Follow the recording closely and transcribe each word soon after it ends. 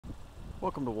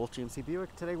Welcome to Wolfe GMC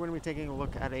Buick. Today we're going to be taking a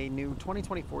look at a new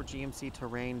 2024 GMC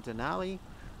Terrain Denali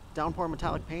Downpour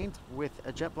Metallic paint with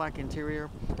a jet black interior.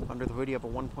 Under the hood you have a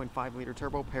 1.5 liter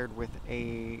turbo paired with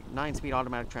a 9-speed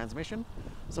automatic transmission.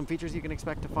 Some features you can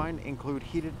expect to find include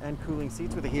heated and cooling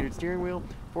seats with a heated steering wheel,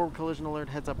 forward collision alert,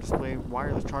 heads-up display,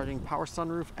 wireless charging, power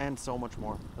sunroof, and so much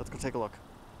more. Let's go take a look.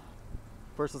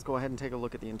 First, let's go ahead and take a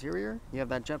look at the interior. You have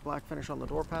that jet black finish on the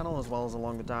door panel as well as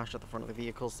along the dash at the front of the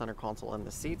vehicle, center console, and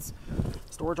the seats.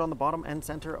 Storage on the bottom and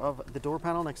center of the door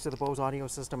panel next to the Bose audio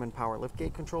system and power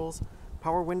liftgate controls.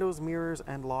 Power windows, mirrors,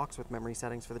 and locks with memory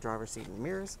settings for the driver's seat and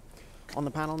mirrors. On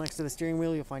the panel next to the steering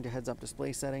wheel, you'll find a heads-up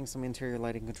display setting, some interior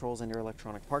lighting controls, and your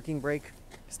electronic parking brake.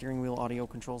 Steering wheel audio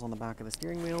controls on the back of the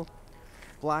steering wheel.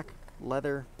 Black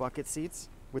leather bucket seats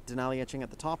with Denali etching at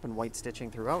the top and white stitching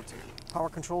throughout. Power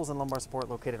controls and lumbar support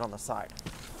located on the side.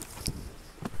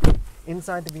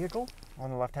 Inside the vehicle,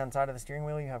 on the left-hand side of the steering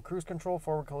wheel, you have cruise control,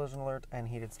 forward collision alert, and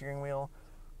heated steering wheel.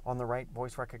 On the right,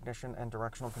 voice recognition and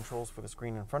directional controls for the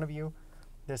screen in front of you.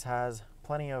 This has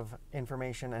plenty of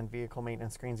information and vehicle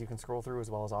maintenance screens you can scroll through, as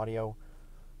well as audio.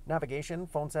 Navigation,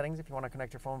 phone settings if you want to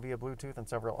connect your phone via Bluetooth, and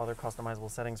several other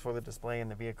customizable settings for the display in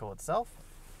the vehicle itself.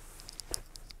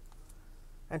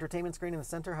 Entertainment screen in the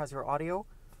center has your audio.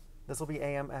 This will be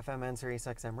AM, FM, and Sirius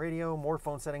XM radio. More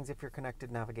phone settings if you're connected,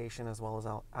 navigation, as well as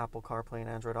Apple CarPlay and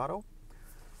Android Auto.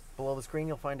 Below the screen,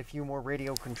 you'll find a few more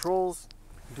radio controls.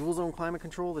 Dual zone climate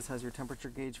control. This has your temperature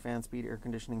gauge, fan speed, air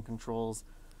conditioning controls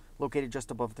located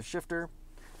just above the shifter.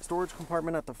 Storage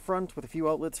compartment at the front with a few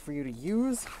outlets for you to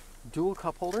use. Dual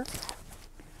cup holder.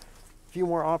 A few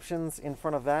more options in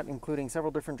front of that, including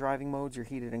several different driving modes, your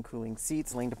heated and cooling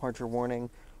seats, lane departure warning.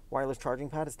 Wireless charging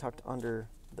pad is tucked under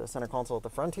the center console at the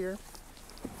front here.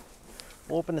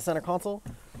 We'll open the center console.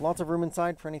 Lots of room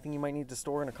inside for anything you might need to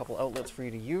store, and a couple outlets for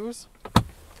you to use.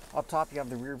 Up top you have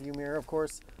the rear view mirror, of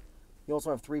course. You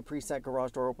also have 3 preset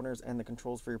garage door openers and the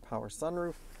controls for your power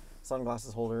sunroof.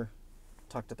 Sunglasses holder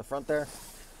tucked at the front there.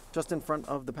 Just in front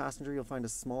of the passenger you'll find a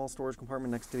small storage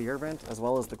compartment next to the air vent, as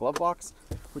well as the glove box,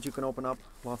 which you can open up.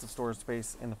 Lots of storage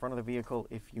space in the front of the vehicle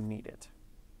if you need it.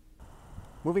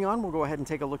 Moving on, we'll go ahead and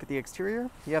take a look at the exterior.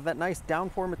 You have that nice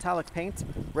Downpour Metallic paint,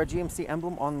 red GMC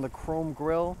emblem on the chrome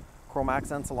grille, chrome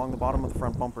accents along the bottom of the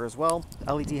front bumper as well,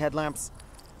 LED headlamps,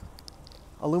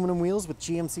 aluminum wheels with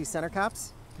GMC center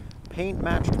caps, paint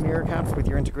matched mirror caps with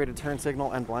your integrated turn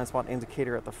signal and blind spot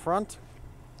indicator at the front.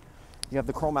 You have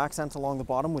the chrome accents along the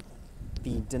bottom with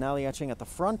the Denali etching at the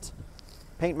front,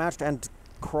 paint matched and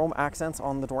chrome accents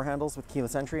on the door handles with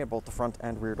keyless entry at both the front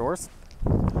and rear doors.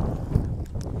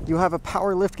 You have a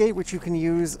power liftgate, which you can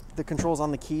use the controls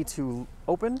on the key to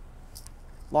open.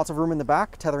 Lots of room in the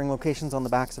back, tethering locations on the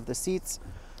backs of the seats,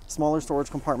 smaller storage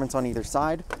compartments on either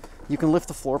side. You can lift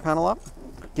the floor panel up,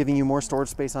 giving you more storage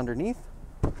space underneath.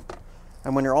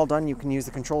 And when you're all done, you can use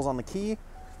the controls on the key,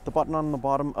 the button on the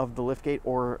bottom of the liftgate,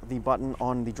 or the button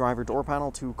on the driver door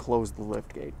panel to close the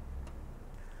liftgate.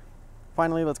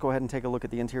 Finally, let's go ahead and take a look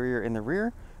at the interior in the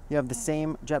rear. You have the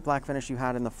same jet black finish you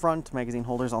had in the front, magazine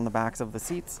holders on the backs of the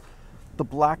seats, the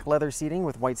black leather seating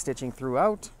with white stitching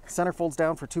throughout. Center folds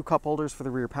down for 2 cup holders for the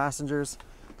rear passengers.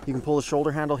 You can pull the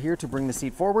shoulder handle here to bring the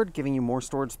seat forward, giving you more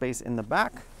storage space in the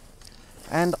back.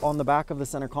 And on the back of the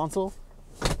center console,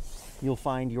 you'll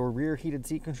find your rear heated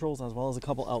seat controls as well as a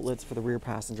couple outlets for the rear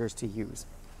passengers to use.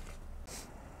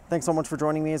 Thanks so much for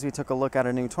joining me as we took a look at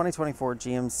a new 2024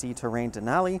 GMC Terrain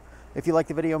Denali. If you liked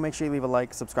the video, make sure you leave a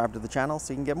like, subscribe to the channel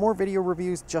so you can get more video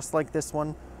reviews just like this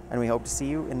one, and we hope to see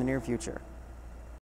you in the near future.